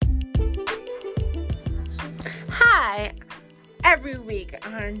Hi! Every week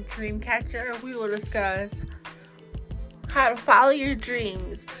on Dreamcatcher, we will discuss how to follow your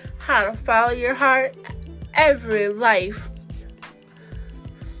dreams, how to follow your heart, every life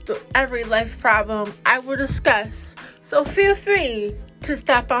problem I will discuss. So feel free to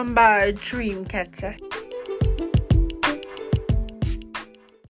stop on by Dreamcatcher.